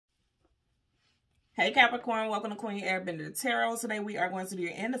Hey Capricorn, welcome to Queen Airbender Tarot. Today we are going to do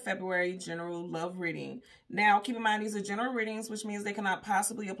your end of February general love reading. Now keep in mind these are general readings, which means they cannot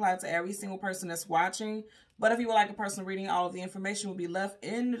possibly apply to every single person that's watching. But if you would like a personal reading, all of the information will be left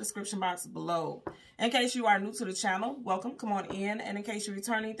in the description box below. In case you are new to the channel, welcome, come on in. And in case you're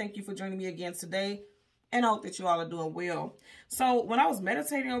returning, thank you for joining me again today. And I hope that you all are doing well. So when I was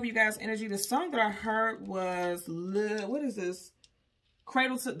meditating over you guys' energy, the song that I heard was, what is this?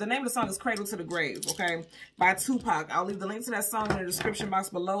 The name of the song is Cradle to the Grave, okay, by Tupac. I'll leave the link to that song in the description box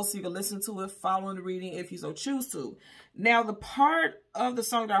below so you can listen to it, following the reading if you so choose to. Now, the part of the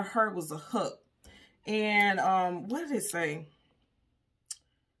song that I heard was the hook. And what did it say?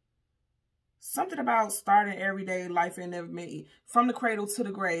 Something about starting every day, life ain't never been from the cradle to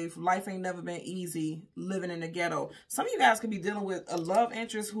the grave. Life ain't never been easy living in the ghetto. Some of you guys could be dealing with a love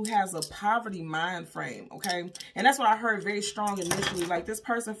interest who has a poverty mind frame, okay? And that's what I heard very strong initially. Like this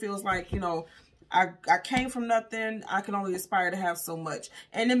person feels like, you know, I came from nothing. I can only aspire to have so much.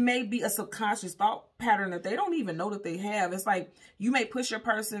 And it may be a subconscious thought pattern that they don't even know that they have. It's like you may push your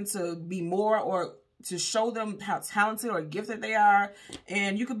person to be more or to show them how talented or gifted they are.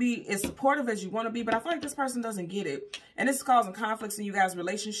 And you could be as supportive as you want to be, but I feel like this person doesn't get it. And this is causing conflicts in you guys'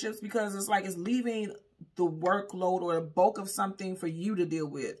 relationships because it's like it's leaving the workload or the bulk of something for you to deal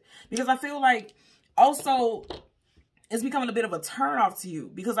with. Because I feel like also it's becoming a bit of a turnoff to you.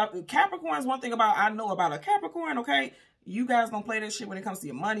 Because Capricorn is one thing I know about a Capricorn, okay? You guys don't play that shit when it comes to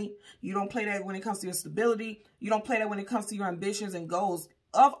your money. You don't play that when it comes to your stability. You don't play that when it comes to your ambitions and goals.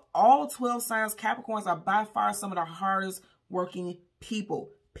 Of all 12 signs, Capricorns are by far some of the hardest working people,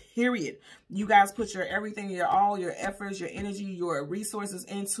 period. You guys put your everything, your all, your efforts, your energy, your resources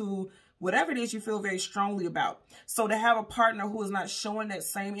into whatever it is you feel very strongly about. So to have a partner who is not showing that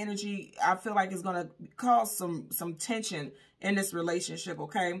same energy, I feel like is going to cause some tension in this relationship,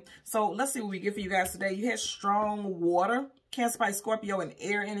 okay? So let's see what we get for you guys today. You had strong water, Cancer, Pisces, Scorpio, and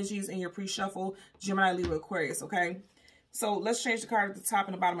air energies in your pre-shuffle, Gemini, Libra, Aquarius, okay? So let's change the card at the top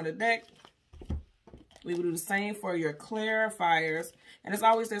and the bottom of the deck. We will do the same for your clarifiers. And as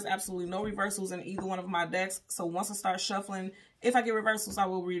always, there's absolutely no reversals in either one of my decks. So once I start shuffling, if I get reversals, I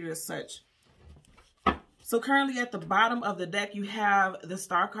will read it as such. So currently at the bottom of the deck, you have the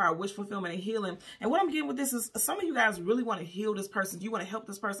Star card, Wish Fulfillment and Healing. And what I'm getting with this is some of you guys really want to heal this person. You want to help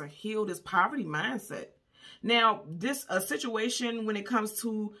this person heal this poverty mindset. Now, this situation when it comes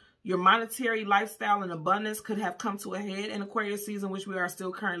to your monetary lifestyle and abundance could have come to a head in Aquarius season, which we are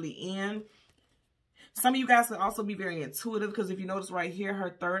still currently in. Some of you guys could also be very intuitive because if you notice right here,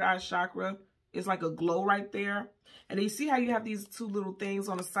 her third eye chakra is like a glow right there. And you see how you have these two little things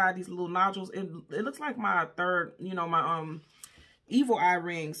on the side, these little nodules. It looks like my third, you know, my evil eye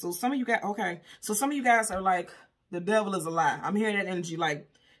ring. So some of you guys, okay. So some of you guys are like, the devil is a lie. I'm hearing that energy like,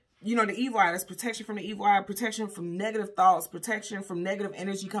 you know, the evil eye, that's protection from the evil eye, protection from negative thoughts, protection from negative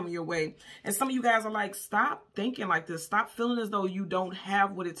energy coming your way. And some of you guys are like, stop thinking like this. Stop feeling as though you don't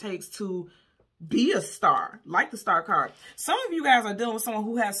have what it takes to be a star, like the Star card. Some of you guys are dealing with someone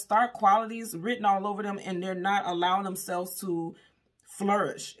who has star qualities written all over them and they're not allowing themselves to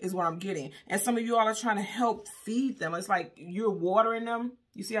flourish is what I'm getting. And some of you all are trying to help feed them. It's like you're watering them.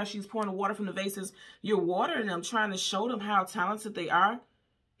 You see how she's pouring the water from the vases? You're watering them, trying to show them how talented they are.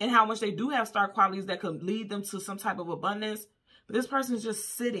 And how much they do have star qualities that could lead them to some type of abundance. But this person is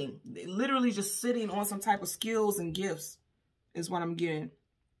just sitting, literally just sitting on some type of skills and gifts is what I'm getting.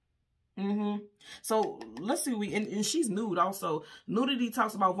 So let's see, and she's nude also. Nudity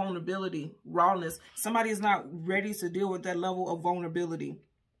talks about vulnerability, rawness. Somebody is not ready to deal with that level of vulnerability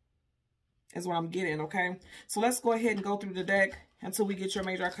is what I'm getting, okay? So let's go ahead and go through the deck until we get your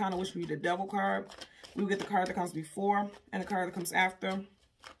major arcana, which will be the Devil card. We will get the card that comes before and the card that comes after.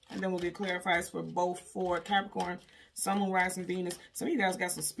 And then we'll get clarifiers for both for Capricorn, Sun, Moon, Rising, Venus. Some of you guys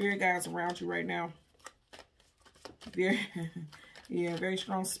got some spirit guides around you right now. Very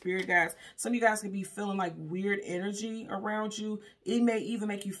strong spirit guides. Some of you guys could be feeling like weird energy around you. It may even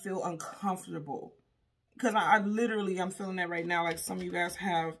make you feel uncomfortable. Because I'm feeling that right now. Like some of you guys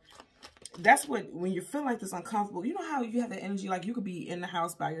have, that's what, when you feel like this uncomfortable, you know how you have the energy, like you could be in the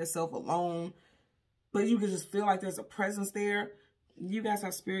house by yourself alone, but you could just feel like there's a presence there. You guys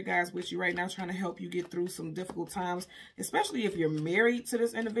have spirit guides with you right now trying to help you get through some difficult times, especially if you're married to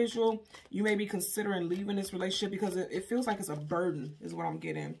this individual. You may be considering leaving this relationship because it feels like it's a burden is what I'm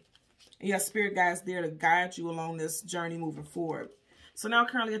getting. And you have spirit guides there to guide you along this journey moving forward. So now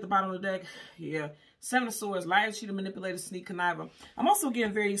currently at the bottom of the deck, Seven of Swords, liar, cheater, manipulator, sneak, conniver. I'm also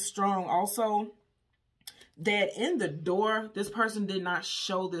getting very strong also that in the door, this person did not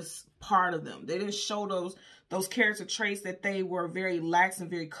show this part of them. They didn't show those character traits that they were very lax and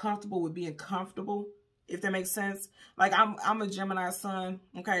very comfortable with being comfortable, if that makes sense. Like I'm a Gemini sun,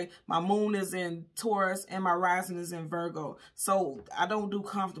 okay? My moon is in Taurus and my rising is in Virgo. So I don't do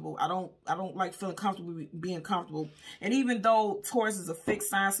comfortable. I don't like feeling comfortable being comfortable. And even though Taurus is a fixed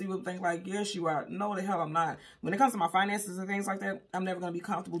sign, so you would think like, yes, you are. No, the hell I'm not. When it comes to my finances and things like that, I'm never going to be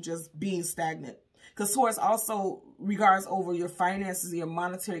comfortable just being stagnant. Because Taurus also regards over your finances, your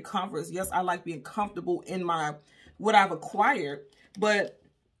monetary comforts. Yes, I like being comfortable in what I've acquired, but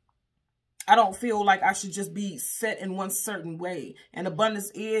I don't feel like I should just be set in one certain way. And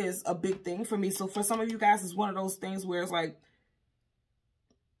abundance is a big thing for me. So for some of you guys, it's one of those things where it's like,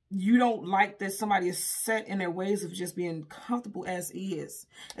 you don't like that somebody is set in their ways of just being comfortable as is.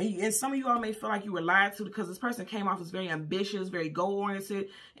 And some of you all may feel like you were lied to because this person came off as very ambitious, very goal-oriented.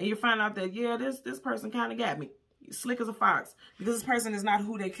 And you find out that, yeah, this person kind of got me. Slick as a fox. Because this person is not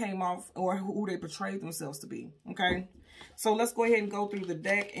who they came off or who they portrayed themselves to be. Okay? So let's go ahead and go through the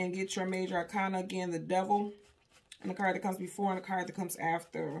deck and get your major arcana. Again, the Devil. And the card that comes before and the card that comes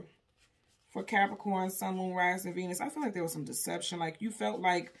after. For Capricorn, Sun, Moon, Rising, Venus. I feel like there was some deception. Like you felt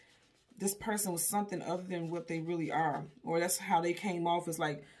like this person was something other than what they really are. Or that's how they came off as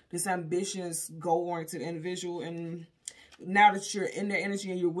like this ambitious, goal-oriented individual. And now that you're in their energy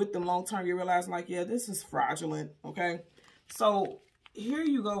and you're with them long term, you realize like, yeah, this is fraudulent. Okay. So here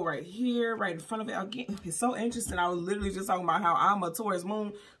you go right here, right in front of it. Again, it's so interesting. I was literally just talking about how I'm a Taurus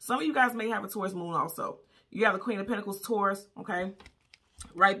moon. Some of you guys may have a Taurus moon also. You have the Queen of Pentacles, Taurus. Okay.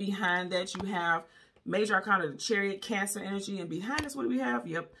 Right behind that, you have major arcana, the Chariot, Cancer energy. And behind this, what do we have?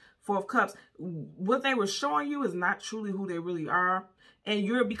 Yep. Four of Cups. What they were showing you is not truly who they really are. And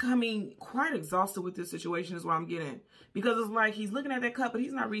you're becoming quite exhausted with this situation is what I'm getting. Because it's like he's looking at that cup, but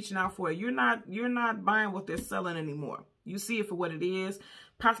he's not reaching out for it. You're not buying what they're selling anymore. You see it for what it is.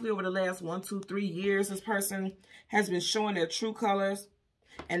 Possibly over the last 1, 2, 3 years, this person has been showing their true colors.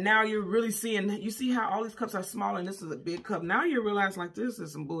 And now you're really seeing, you see how all these cups are small and this is a big cup. Now you're realizing like this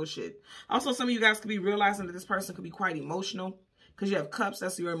is some bullshit. Also, some of you guys could be realizing that this person could be quite emotional. Because you have cups,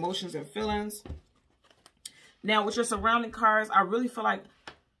 that's your emotions and feelings. Now, with your surrounding cards, I really feel like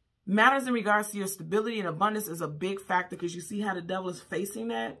matters in regards to your stability and abundance is a big factor because you see how the Devil is facing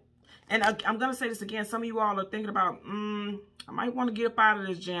that. And I'm going to say this again. Some of you all are thinking about, I might want to get up out of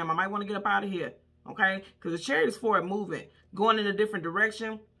this jam. I might want to get up out of here. Okay? Because the Chariot is forward movement, going in a different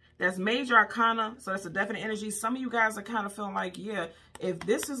direction. That's major arcana, so that's a definite energy. Some of you guys are kind of feeling like, yeah, if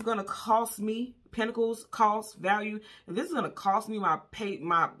this is going to cost me, Pentacles, cost, value, if this is going to cost me my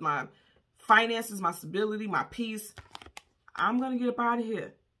finances, my stability, my peace, I'm going to get up out of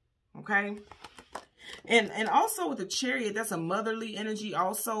here. Okay? And also with the Chariot, that's a motherly energy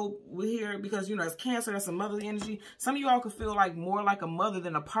also with here because, you know, as Cancer, that's a motherly energy. Some of you all could feel like more like a mother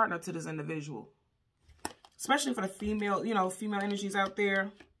than a partner to this individual. Especially for the female, you know, female energies out there.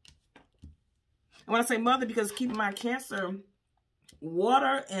 And when I say mother, because keep in mind, Cancer,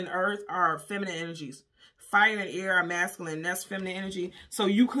 water and earth are feminine energies. Fire and air are masculine. That's feminine energy. So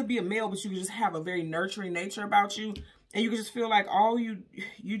you could be a male, but you could just have a very nurturing nature about you. And you could just feel like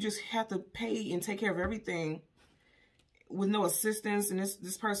you just have to pay and take care of everything with no assistance. And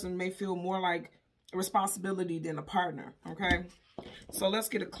this person may feel more like a responsibility than a partner. Okay. So let's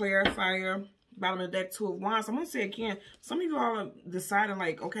get a clarifier. Bottom of the deck, Two of Wands. I'm going to say again, some of you all are deciding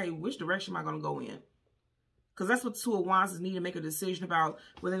like, okay, which direction am I going to go in? Because that's what Two of Wands need to make a decision about,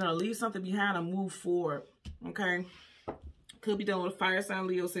 whether they're going to leave something behind or move forward. Okay. Could be dealing with fire sign,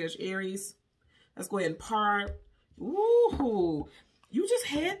 Leo, Sag, Aries. Let's go ahead and part. Ooh, you just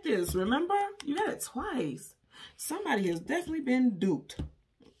had this, remember? You got it twice. Somebody has definitely been duped.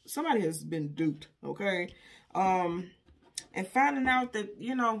 Somebody has been duped, okay? And finding out that,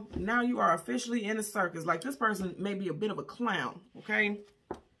 you know, now you are officially in a circus. Like, this person may be a bit of a clown, okay?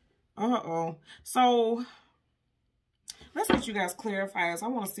 Uh-oh. So, let's get you guys clarifiers. I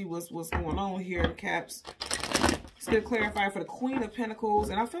want to see what's going on here, Caps. Let's get a clarifier for the Queen of Pentacles.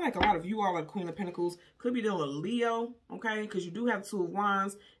 And I feel like a lot of you all are the Queen of Pentacles. Could be dealing with Leo, okay? Because you do have Two of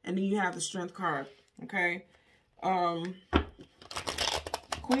Wands. And then you have the Strength card, okay?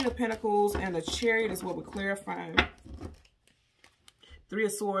 Queen of Pentacles and the Chariot is what we're clarifying. Three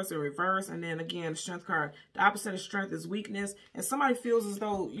of Swords in reverse. And then again, the Strength card. The opposite of strength is weakness. And somebody feels as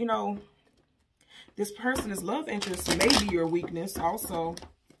though, you know, this person is love interest. Maybe your weakness also.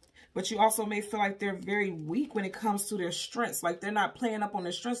 But you also may feel like they're very weak when it comes to their strengths. Like they're not playing up on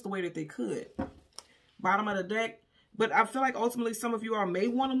their strengths the way that they could. Bottom of the deck. But I feel like ultimately some of you all may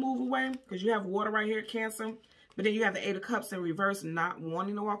want to move away. Because you have water right here, Cancer. But then you have the Eight of Cups in reverse, not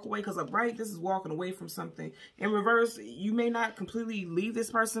wanting to walk away. Because upright, this is walking away from something. In reverse, you may not completely leave this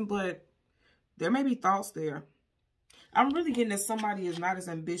person. But there may be thoughts there. I'm really getting that somebody is not as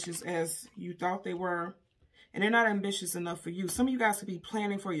ambitious as you thought they were. And they're not ambitious enough for you. Some of you guys could be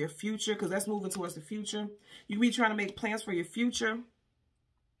planning for your future because that's moving towards the future. You could be trying to make plans for your future.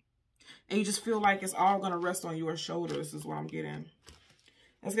 And you just feel like it's all going to rest on your shoulders is what I'm getting.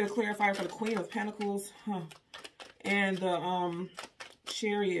 Let's get a clarifier for the Queen of Pentacles. And the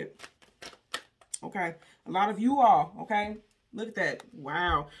Chariot. Okay. A lot of you all, okay? Look at that.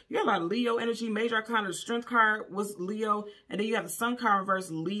 Wow. You got a lot of Leo energy. Major Arcana, the Strength card was Leo. And then you have the Sun card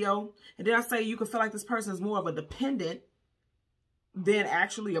reverse, Leo. And then I say you can feel like this person is more of a dependent than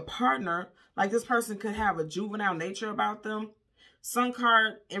actually a partner. Like this person could have a juvenile nature about them. Sun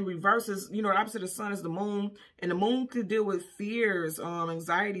card in reverse is, you know, the opposite of Sun is the Moon. And the Moon could deal with fears,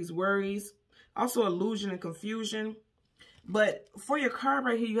 anxieties, worries. Also illusion and confusion. But for your card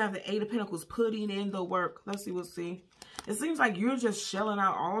right here, you have the Eight of Pentacles putting in the work. Let's see, we'll see. It seems like you're just shelling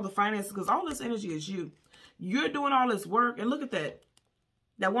out all the finances because all this energy is you. You're doing all this work. And look at that.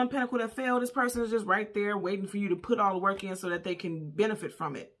 That one pentacle that fell, this person is just right there waiting for you to put all the work in so that they can benefit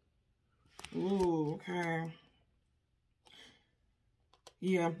from it. Ooh, okay.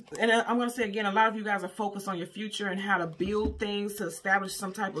 Yeah. And I'm going to say again, a lot of you guys are focused on your future and how to build things to establish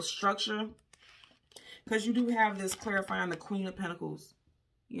some type of structure. Because you do have this clarifying the Queen of Pentacles,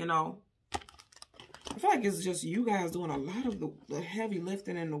 you know. I feel like it's just you guys doing a lot of the heavy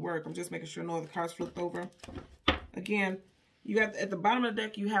lifting and the work. I'm just making sure no other cards flipped over. Again, you got at the bottom of the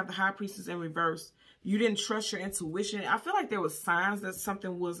deck, you have the High Priestess in reverse. You didn't trust your intuition. I feel like there was signs that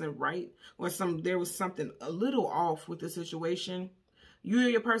something wasn't right or there was something a little off with the situation. You or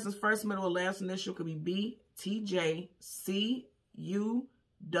your person's first, middle, or last initial could be B, T, J, C, U,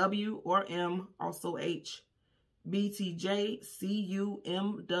 W, or M, also H. B, T, J, C, U,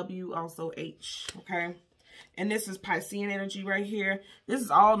 M, W, also H. Okay. And this is Piscean energy right here. This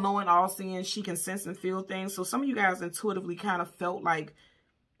is all knowing, all seeing. She can sense and feel things. So some of you guys intuitively kind of felt like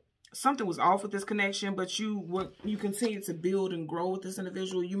something was off with this connection, but you continue to build and grow with this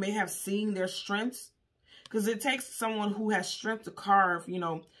individual. You may have seen their strengths because it takes someone who has strength to carve, you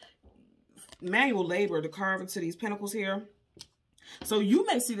know, manual labor to carve into these pentacles here. So you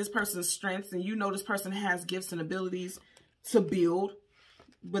may see this person's strengths and you know this person has gifts and abilities to build,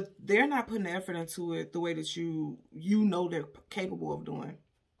 but they're not putting the effort into it the way that you know they're capable of doing.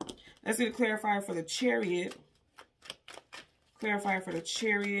 Let's get a clarifier for the Chariot. Clarifier for the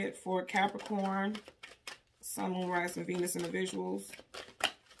Chariot for Capricorn, Sun, Moon, Rising, Venus individuals.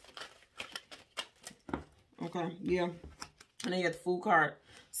 Okay, yeah. And then you have the Fool card.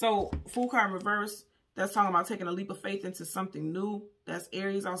 So, Fool card in reverse. That's talking about taking a leap of faith into something new. That's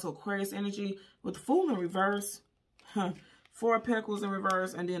Aries, also Aquarius energy. With the Fool in reverse, Four of Pentacles in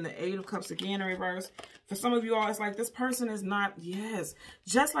reverse, and then the Eight of Cups again in reverse. For some of you all, it's like this person is not, yes.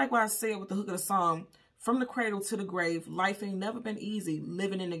 Just like what I said with the hook of the song, from the cradle to the grave, life ain't never been easy,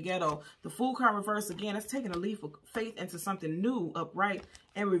 living in the ghetto. The Fool card reverse, again, that's taking a leap of faith into something new, upright.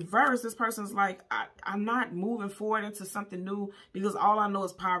 In reverse, this person's like, I'm not moving forward into something new because all I know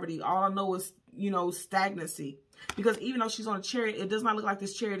is poverty. All I know is, you know, stagnancy. Because even though she's on a chariot, it does not look like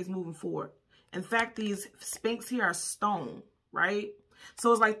this chariot is moving forward. In fact, these sphinx here are stone, right?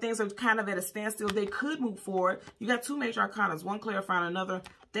 So it's like things are kind of at a standstill. They could move forward. You got two major arcanas, one clarifying another.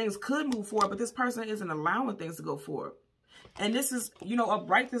 Things could move forward, but this person isn't allowing things to go forward. And this is, you know,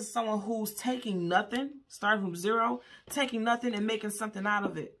 upright. This is someone who's taking nothing, starting from zero, taking nothing and making something out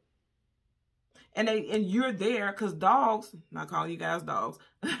of it. And you're there because dogs, not calling you guys dogs,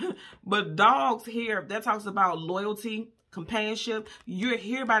 but dogs here, that talks about loyalty, companionship. You're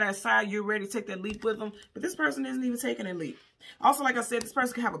here by their side. You're ready to take that leap with them. But this person isn't even taking a leap. Also, like I said, this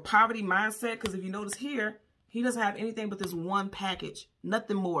person can have a poverty mindset because if you notice here, he doesn't have anything but this one package,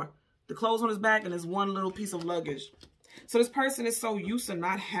 nothing more. The clothes on his back and this one little piece of luggage. So this person is so used to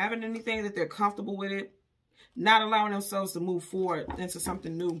not having anything that they're comfortable with it, not allowing themselves to move forward into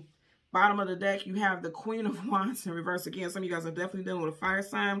something new. Bottom of the deck, you have the Queen of Wands in reverse again. Some of you guys are definitely dealing with a fire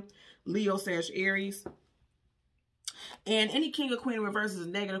sign, Leo / Aries. And any king or queen in reverse is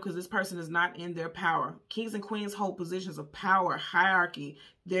negative because this person is not in their power. Kings and queens hold positions of power, hierarchy.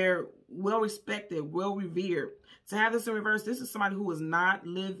 They're well-respected, well-revered. To have this in reverse, this is somebody who is not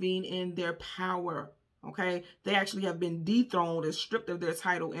living in their power, okay? They actually have been dethroned and stripped of their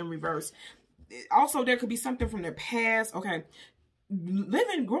title in reverse. Also, there could be something from their past, okay?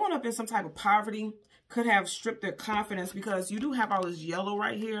 Growing up in some type of poverty could have stripped their confidence because you do have all this yellow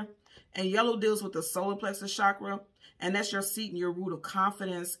right here. And yellow deals with the solar plexus chakra. And that's your seat and your root of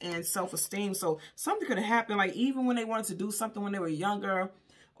confidence and self-esteem. So something could have happened, like even when they wanted to do something when they were younger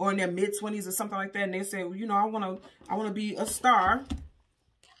or in their mid-20s or something like that. And they said, well, you know, I want to be a star.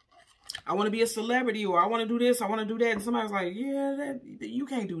 I want to be a celebrity, or I want to do this, I want to do that. And somebody's like, yeah, you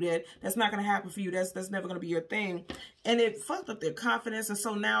can't do that. That's not going to happen for you. That's never going to be your thing. And it fucked up their confidence. And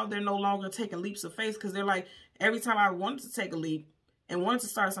so now they're no longer taking leaps of faith, because they're like, every time I wanted to take a leap and wanted to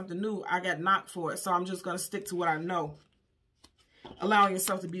start something new, I got knocked for it. So I'm just going to stick to what I know. Allowing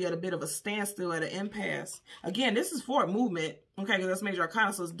yourself to be at a bit of a standstill, at an impasse. Again, this is for a movement, okay, because that's major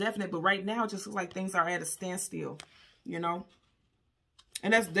arcana, so it's definite. But right now, it just looks like things are at a standstill, you know?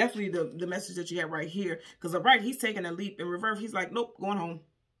 And that's definitely the message that you have right here. Because right, he's taking a leap. In reverse, he's like, nope, going home.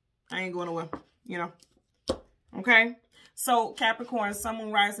 I ain't going nowhere, you know? Okay? So, Capricorn, Sun,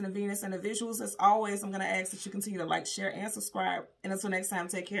 Moon, Rising, and Venus, and the visuals, as always, I'm going to ask that you continue to like, share, and subscribe. And until next time,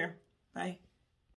 take care. Bye.